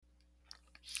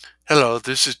Hello,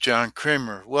 this is John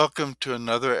Kramer. Welcome to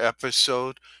another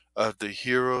episode of the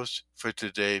Heroes for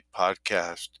Today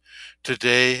podcast.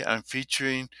 Today I'm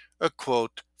featuring a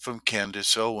quote from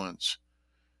Candace Owens.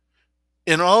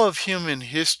 In all of human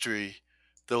history,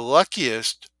 the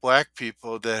luckiest black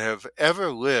people that have ever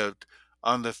lived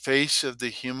on the face of the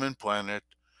human planet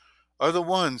are the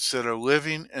ones that are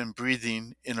living and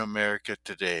breathing in America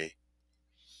today.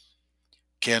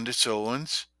 Candace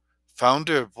Owens,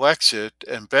 founder of Blexit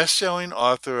and best-selling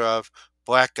author of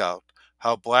Blackout: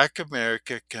 How Black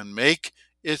America Can Make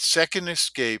Its Second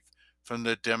Escape from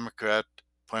the Democrat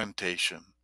Plantation.